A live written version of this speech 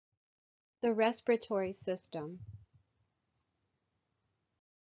The respiratory system.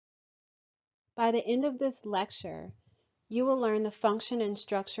 By the end of this lecture, you will learn the function and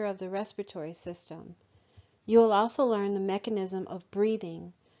structure of the respiratory system. You will also learn the mechanism of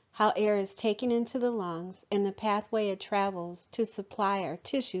breathing, how air is taken into the lungs, and the pathway it travels to supply our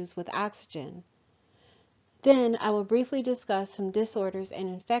tissues with oxygen. Then I will briefly discuss some disorders and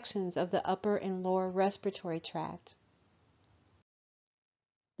infections of the upper and lower respiratory tract.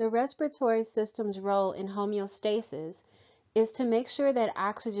 The respiratory system's role in homeostasis is to make sure that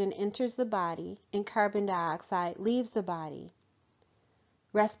oxygen enters the body and carbon dioxide leaves the body.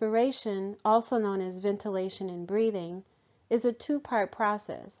 Respiration, also known as ventilation and breathing, is a two-part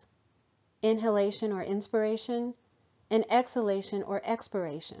process: inhalation or inspiration, and exhalation or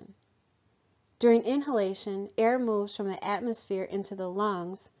expiration. During inhalation, air moves from the atmosphere into the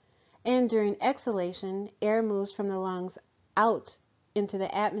lungs, and during exhalation, air moves from the lungs out into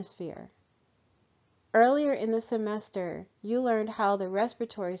the atmosphere. Earlier in the semester, you learned how the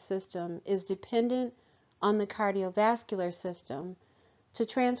respiratory system is dependent on the cardiovascular system to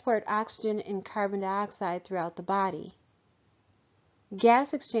transport oxygen and carbon dioxide throughout the body.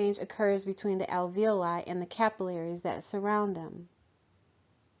 Gas exchange occurs between the alveoli and the capillaries that surround them.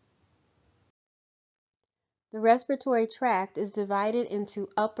 The respiratory tract is divided into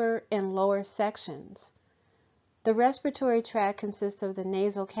upper and lower sections. The respiratory tract consists of the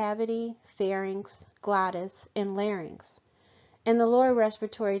nasal cavity, pharynx, glottis, and larynx, and the lower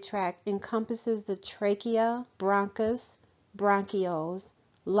respiratory tract encompasses the trachea, bronchus, bronchioles,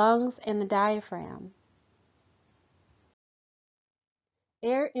 lungs, and the diaphragm.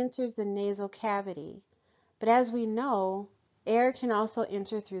 Air enters the nasal cavity, but as we know, air can also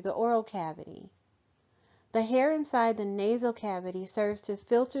enter through the oral cavity. The hair inside the nasal cavity serves to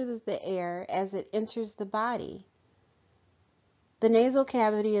filter the air as it enters the body. The nasal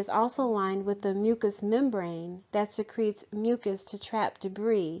cavity is also lined with the mucous membrane that secretes mucus to trap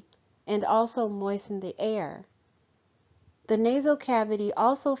debris and also moisten the air. The nasal cavity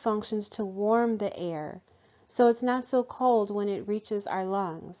also functions to warm the air, so it's not so cold when it reaches our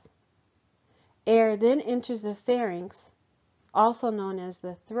lungs. Air then enters the pharynx, also known as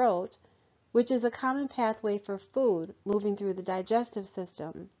the throat, which is a common pathway for food moving through the digestive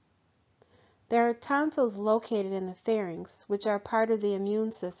system. There are tonsils located in the pharynx, which are part of the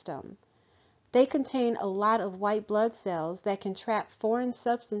immune system. They contain a lot of white blood cells that can trap foreign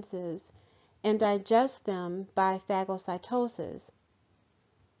substances and digest them by phagocytosis.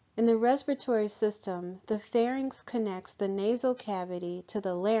 In the respiratory system, the pharynx connects the nasal cavity to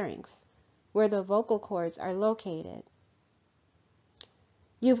the larynx, where the vocal cords are located.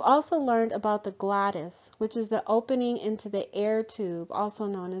 You've also learned about the glottis, which is the opening into the air tube, also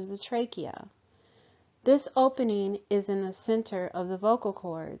known as the trachea. This opening is in the center of the vocal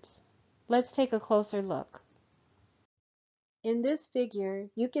cords. Let's take a closer look. In this figure,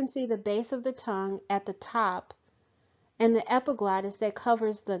 you can see the base of the tongue at the top and the epiglottis that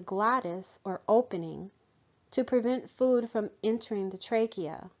covers the glottis, or opening, to prevent food from entering the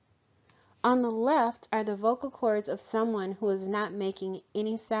trachea. On the left are the vocal cords of someone who is not making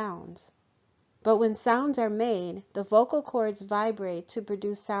any sounds. But when sounds are made, the vocal cords vibrate to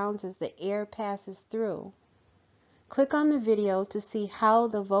produce sounds as the air passes through. Click on the video to see how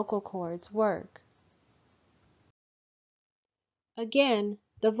the vocal cords work. Again,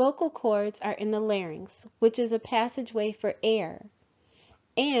 the vocal cords are in the larynx, which is a passageway for air,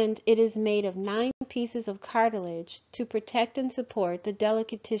 and it is made of 9 pieces of cartilage to protect and support the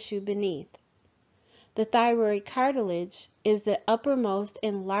delicate tissue beneath. The thyroid cartilage is the uppermost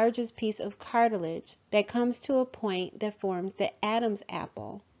and largest piece of cartilage that comes to a point that forms the Adam's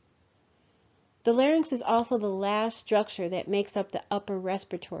apple. The larynx is also the last structure that makes up the upper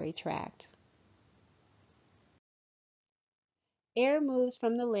respiratory tract. Air moves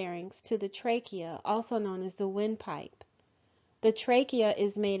from the larynx to the trachea, also known as the windpipe. The trachea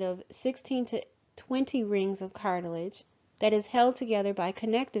is made of 16 to 20 rings of cartilage that is held together by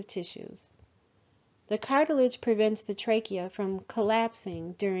connective tissues. The cartilage prevents the trachea from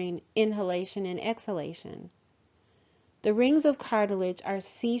collapsing during inhalation and exhalation. The rings of cartilage are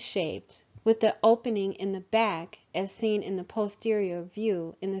C-shaped, with the opening in the back as seen in the posterior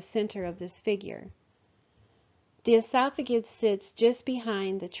view in the center of this figure. The esophagus sits just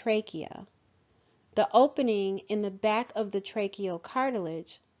behind the trachea. The opening in the back of the tracheal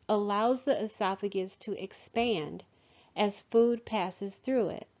cartilage allows the esophagus to expand as food passes through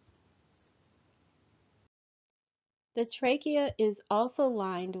it. The trachea is also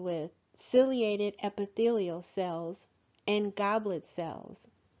lined with ciliated epithelial cells and goblet cells.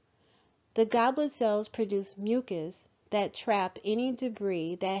 The goblet cells produce mucus that trap any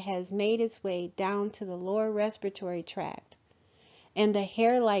debris that has made its way down to the lower respiratory tract, and the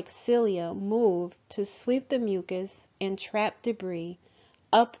hair-like cilia move to sweep the mucus and trapped debris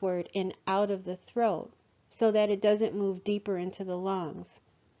upward and out of the throat so that it doesn't move deeper into the lungs.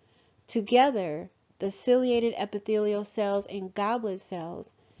 Together, the ciliated epithelial cells and goblet cells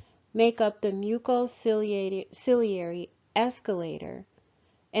make up the mucociliary escalator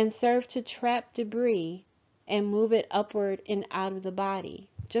and serve to trap debris and move it upward and out of the body,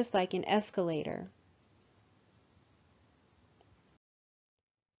 just like an escalator.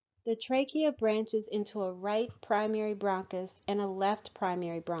 The trachea branches into a right primary bronchus and a left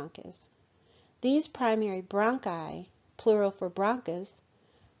primary bronchus. These primary bronchi, plural for bronchus,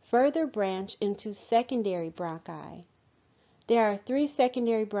 further branch into secondary bronchi. There are 3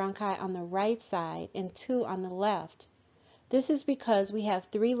 secondary bronchi on the right side and 2 on the left. This is because we have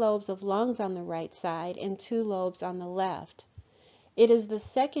 3 lobes of lungs on the right side and 2 lobes on the left. It is the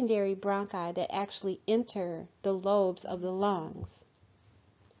secondary bronchi that actually enter the lobes of the lungs.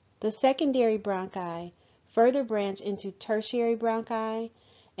 The secondary bronchi further branch into tertiary bronchi,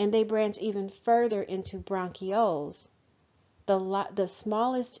 and they branch even further into bronchioles, the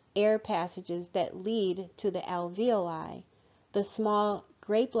smallest air passages that lead to the alveoli, the small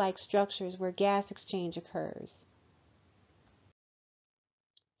grape-like structures where gas exchange occurs.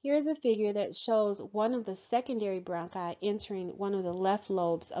 Here's a figure that shows one of the secondary bronchi entering one of the left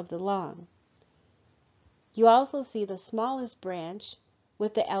lobes of the lung. You also see the smallest branch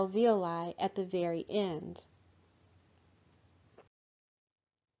with the alveoli at the very end.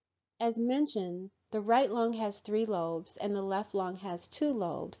 As mentioned, the right lung has 3 lobes and the left lung has 2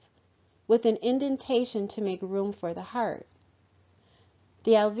 lobes, with an indentation to make room for the heart.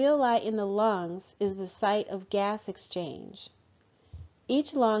 The alveoli in the lungs is the site of gas exchange.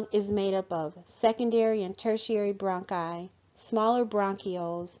 Each lung is made up of secondary and tertiary bronchi, smaller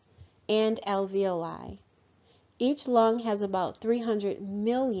bronchioles, and alveoli. Each lung has about 300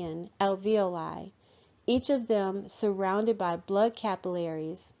 million alveoli, each of them surrounded by blood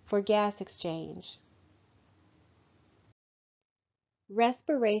capillaries for gas exchange.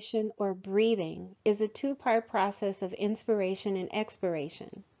 Respiration or breathing is a 2-part process of inspiration and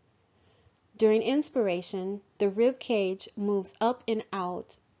expiration. During inspiration, the rib cage moves up and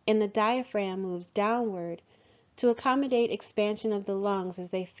out, and the diaphragm moves downward to accommodate expansion of the lungs as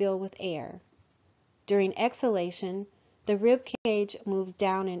they fill with air. During exhalation, the rib cage moves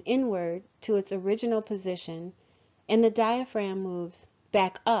down and inward to its original position, and the diaphragm moves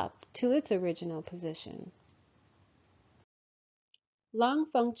back up to its original position. Lung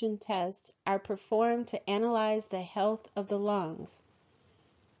function tests are performed to analyze the health of the lungs.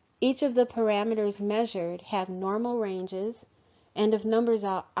 Each of the parameters measured have normal ranges, and if numbers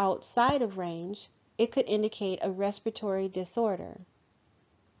are outside of range, it could indicate a respiratory disorder.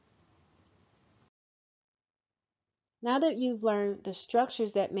 Now that you've learned the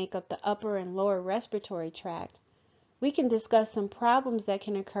structures that make up the upper and lower respiratory tract, we can discuss some problems that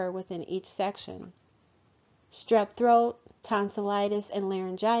can occur within each section. Strep throat, tonsillitis, and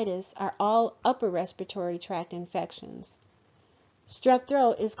laryngitis are all upper respiratory tract infections. Strep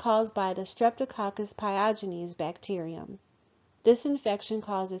throat is caused by the Streptococcus pyogenes bacterium. This infection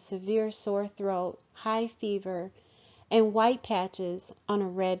causes severe sore throat, high fever, and white patches on a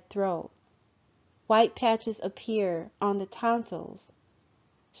red throat. White patches appear on the tonsils.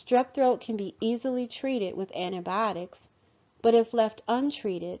 Strep throat can be easily treated with antibiotics, but if left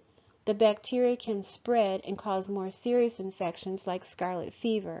untreated, the bacteria can spread and cause more serious infections like scarlet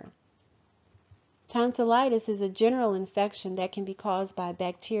fever. Tonsillitis is a general infection that can be caused by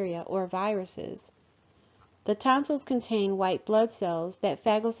bacteria or viruses. The tonsils contain white blood cells that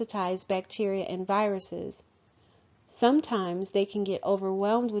phagocytize bacteria and viruses. Sometimes they can get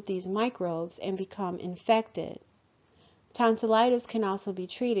overwhelmed with these microbes and become infected. Tonsillitis can also be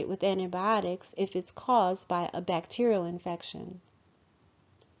treated with antibiotics if it's caused by a bacterial infection.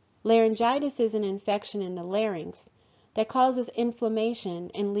 Laryngitis is an infection in the larynx that causes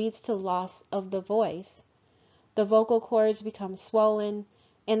inflammation and leads to loss of the voice. The vocal cords become swollen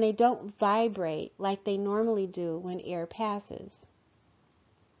and they don't vibrate like they normally do when air passes.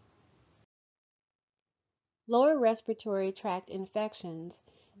 Lower respiratory tract infections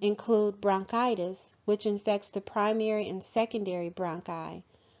include bronchitis, which infects the primary and secondary bronchi,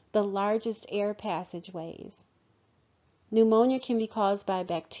 the largest air passageways. Pneumonia can be caused by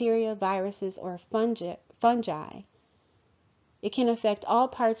bacteria, viruses, or fungi. It can affect all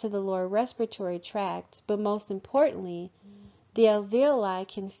parts of the lower respiratory tract, but most importantly, the alveoli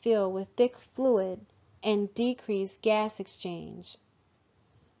can fill with thick fluid and decrease gas exchange.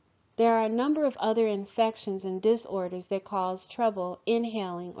 There are a number of other infections and disorders that cause trouble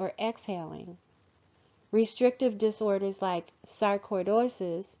inhaling or exhaling. Restrictive disorders like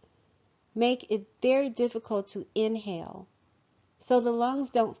sarcoidosis make it very difficult to inhale, so the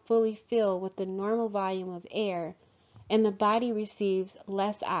lungs don't fully fill with the normal volume of air and the body receives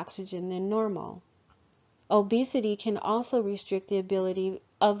less oxygen than normal. Obesity can also restrict the ability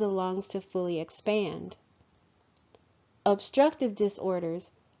of the lungs to fully expand. Obstructive disorders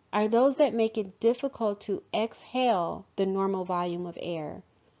are those that make it difficult to exhale the normal volume of air.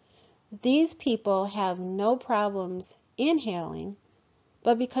 These people have no problems inhaling,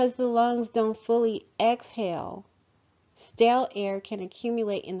 but because the lungs don't fully exhale, stale air can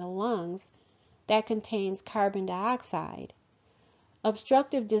accumulate in the lungs that contains carbon dioxide.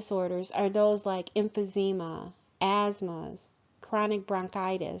 Obstructive disorders are those like emphysema, asthmas, chronic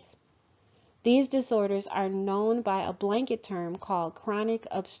bronchitis. These disorders are known by a blanket term called chronic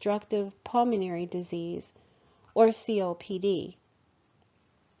obstructive pulmonary disease, or COPD.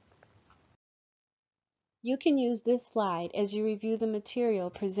 You can use this slide as you review the material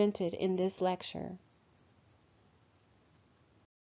presented in this lecture.